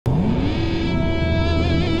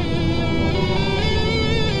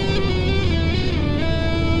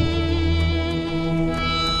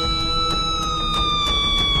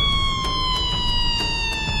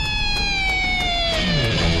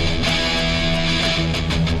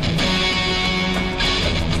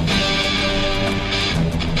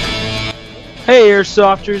Hey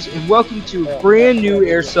Airsofters, and welcome to a brand new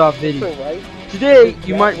Airsoft video. Today,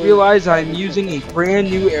 you might realize I am using a brand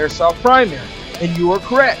new Airsoft primary, and you are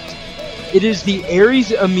correct. It is the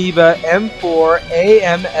Ares Amoeba M4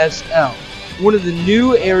 AMSL, one of the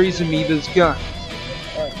new Ares Amoeba's guns.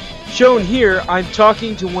 Shown here, I'm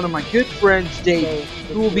talking to one of my good friends, David,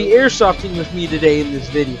 who will be airsofting with me today in this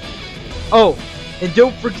video. Oh, and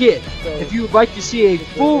don't forget, if you would like to see a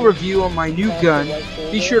full review on my new gun,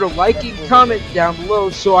 be sure to like and comment down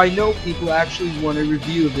below so I know people actually want a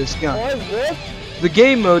review of this gun. The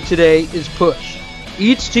game mode today is push.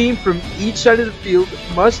 Each team from each side of the field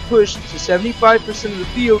must push to 75% of the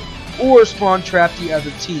field or spawn trap the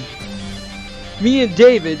other team. Me and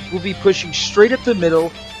David will be pushing straight up the middle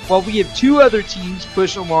while we have two other teams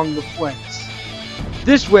push along the flanks.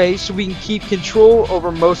 This way so we can keep control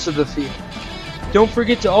over most of the field. Don't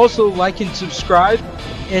forget to also like and subscribe,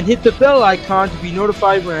 and hit the bell icon to be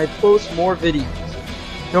notified when I post more videos.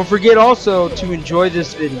 Don't forget also to enjoy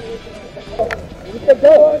this video.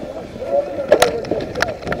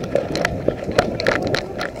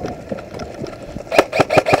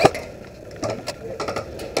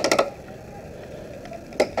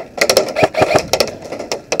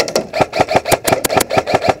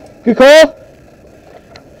 Good call.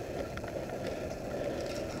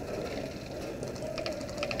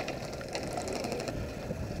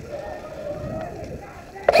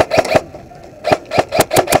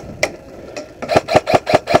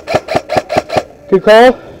 Good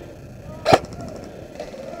call.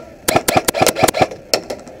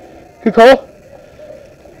 Good call.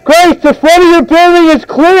 Great! The front of your building is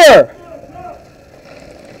clear!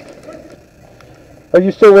 Are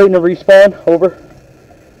you still waiting to respawn? Over.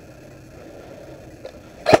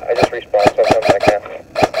 I just respawned, so I'm coming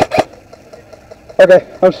back now. Okay,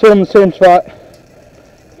 I'm still in the same spot.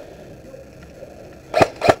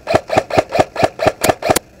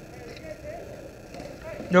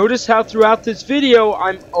 Notice how throughout this video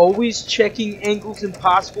I'm always checking angles and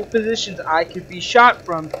possible positions I could be shot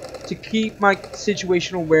from to keep my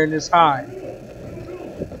situational awareness high.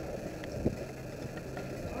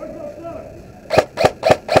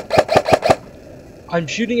 I'm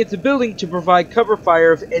shooting at the building to provide cover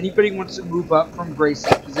fire if anybody wants to move up from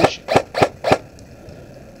Grace's position.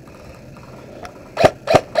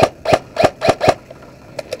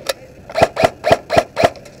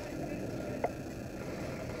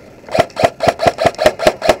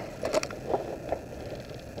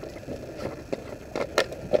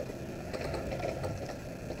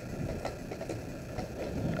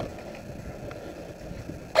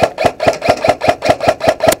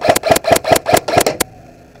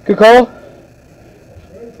 Good call.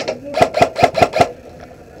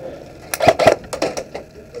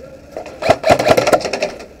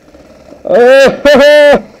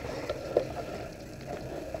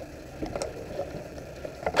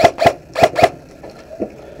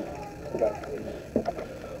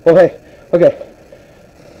 Okay.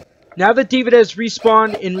 Now that David has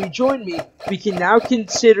respawned and rejoined me, we can now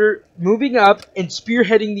consider moving up and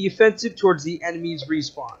spearheading the offensive towards the enemy's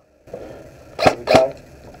respawn.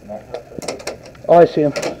 Oh, I see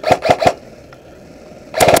him.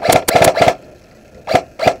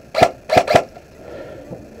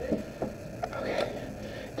 Okay.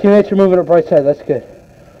 Teammates are moving up right side. That's good.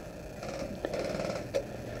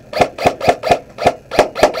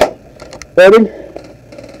 Loading.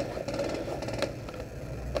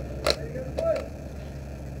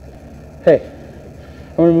 Hey,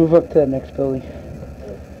 I'm gonna move up to that next building.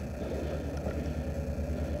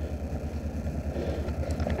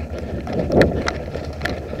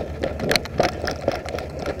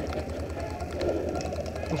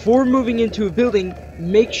 Before moving into a building,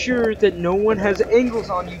 make sure that no one has angles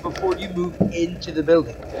on you before you move into the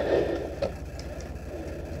building.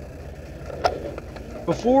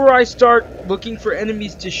 Before I start looking for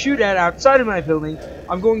enemies to shoot at outside of my building,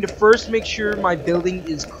 I'm going to first make sure my building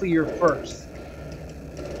is clear first.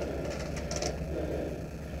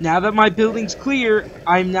 Now that my building's clear,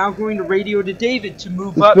 I'm now going to radio to David to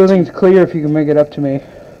move up. This building's clear if you can make it up to me.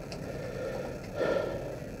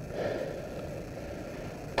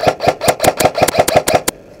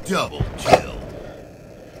 Double kill.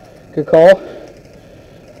 Good call.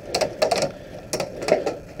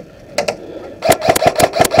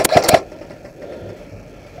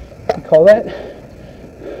 Good call that.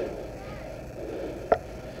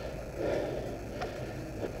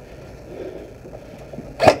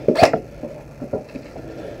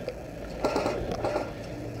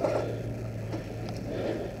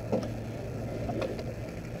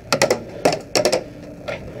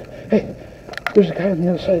 Hey, there's a guy on the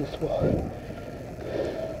other side of this wall.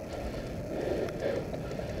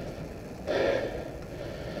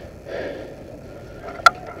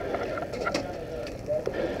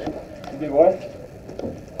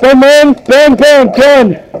 Gun, man! Bang, bang,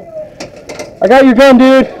 gun! I got your gun,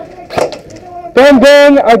 dude! Bang,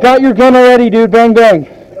 bang! I got your gun already, dude! Bang, bang!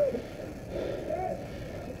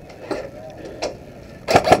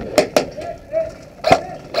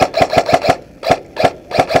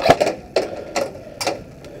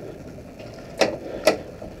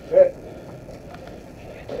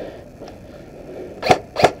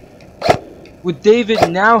 With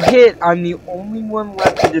David now hit, I'm the only one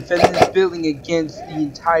left to defend this building against the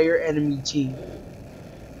entire enemy team.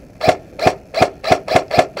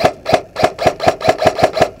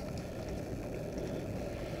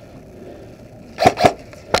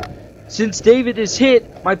 Since David is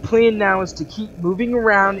hit, my plan now is to keep moving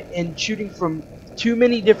around and shooting from too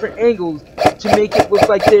many different angles to make it look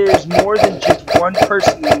like there's more than just one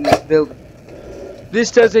person in this building.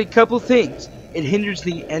 This does a couple things. It hinders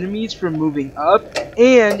the enemies from moving up,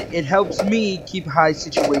 and it helps me keep high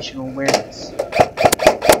situational awareness.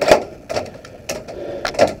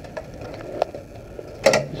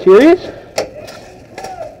 Serious?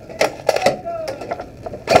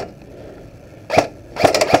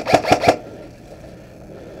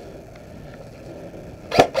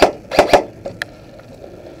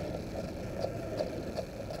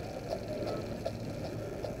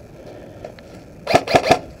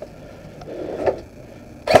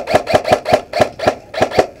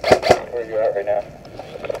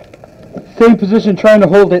 Same position, trying to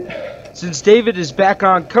hold it. Since David is back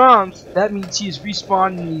on comms, that means he's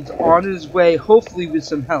respawned and he's on his way, hopefully with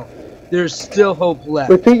some help. There's still hope left.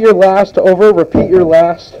 Repeat your last, over, repeat your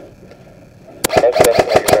last.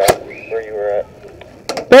 Where you were at.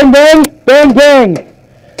 Bang, bang, bang, bang!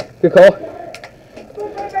 Good call.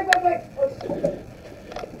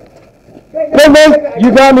 Bang, bang!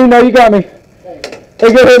 You got me, no, you got me.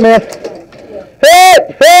 Hey, good hit, man.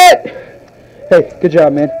 Hit! Hit! Hey, good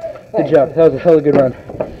job, man. Good job. That was a hell of a good run.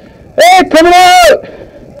 Hey, coming out!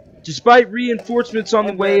 Despite reinforcements on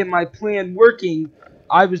the way and my plan working,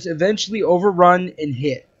 I was eventually overrun and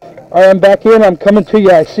hit. Alright, I'm back in. I'm coming to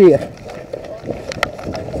you. I see you.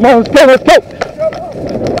 Come on, let's go, let's go!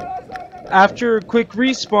 After a quick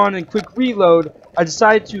respawn and quick reload, I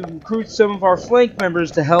decided to recruit some of our flank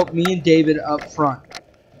members to help me and David up front.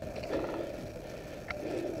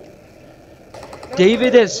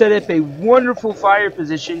 David has set up a wonderful fire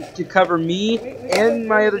position to cover me and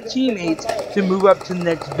my other teammates to move up to the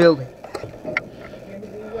next building.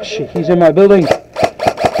 Shit, he's in my building.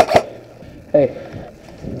 Hey.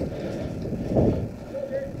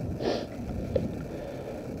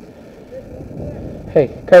 Hey,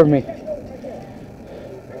 cover me.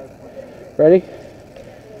 Ready?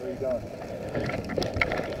 Where are you going?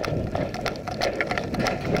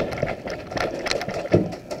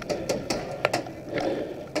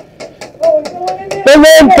 Bang,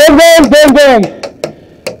 bang, bang, bang, bang, bang!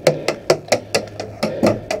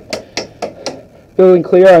 Building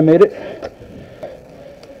clear, I made it.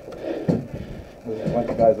 There's a bunch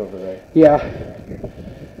of guys over there. Yeah.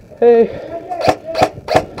 Hey.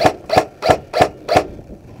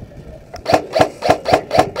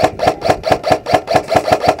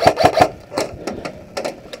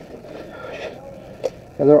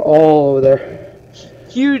 Yeah, they're all over there.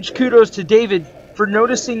 Huge kudos to David for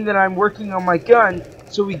noticing that I'm working on my gun,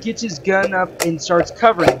 so he gets his gun up and starts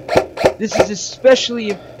covering. This is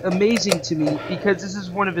especially amazing to me because this is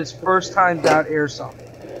one of his first times out airsoft.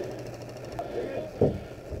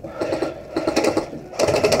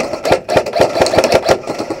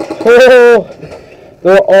 Oh,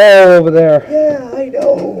 they're all over there. Yeah, I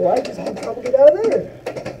know. I just had trouble getting out of there.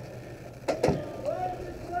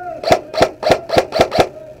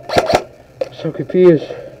 So confused.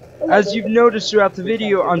 As you've noticed throughout the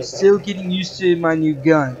video, I'm still getting used to my new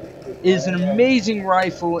gun. It is an amazing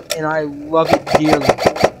rifle and I love it dearly.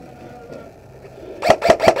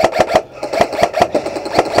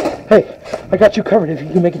 Hey, I got you covered if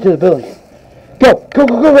you can make it to the building. Go, go,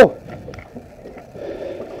 go, go, go!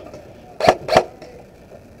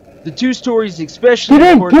 The two stories especially Get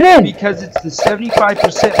in, important get in. because it's the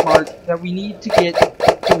 75% mark that we need to get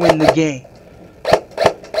to win the game.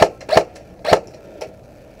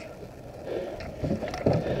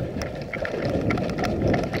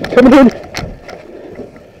 Coming in.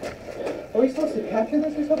 Are we supposed to capture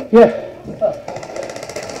this or something? Yeah. Oh.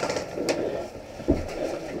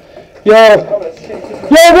 Yo,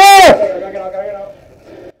 there!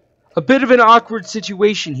 A bit of an awkward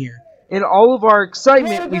situation here. In all of our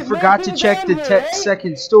excitement, we forgot to check the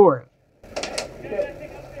second story.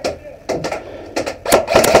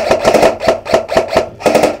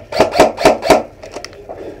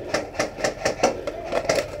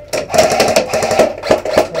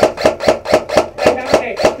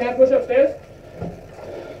 can't push upstairs?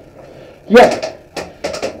 Yeah.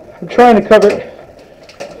 I'm trying to cover it.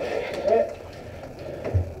 Hey,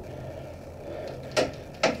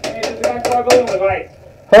 there's a guy far building on the right.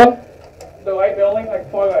 Huh? The right building,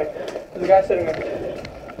 like far right. There's a guy sitting there.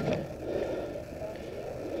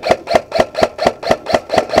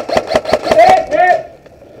 Hit!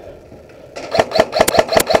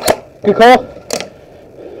 Good call.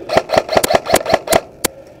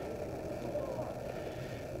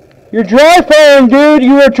 You're dry firing, dude.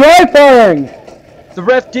 You are dry firing. The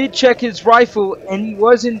ref did check his rifle, and he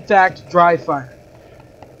was in fact dry firing.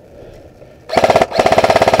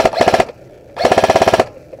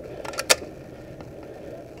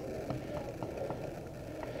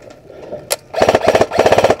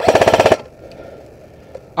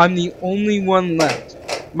 I'm the only one left.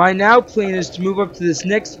 My now plan is to move up to this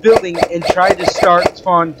next building and try to start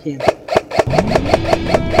spawn camping.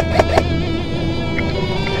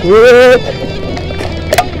 Hit!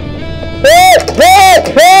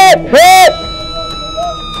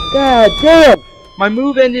 God damn! My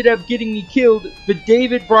move ended up getting me killed, but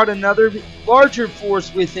David brought another larger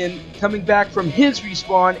force with him, coming back from his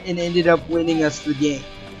respawn, and ended up winning us the game.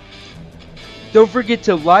 Don't forget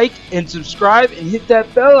to like and subscribe and hit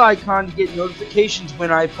that bell icon to get notifications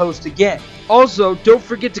when I post again. Also, don't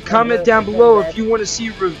forget to comment down below if you want to see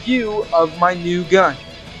a review of my new gun.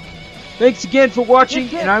 Thanks again for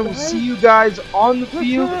watching, and I will see you guys on the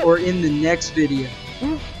field or in the next video.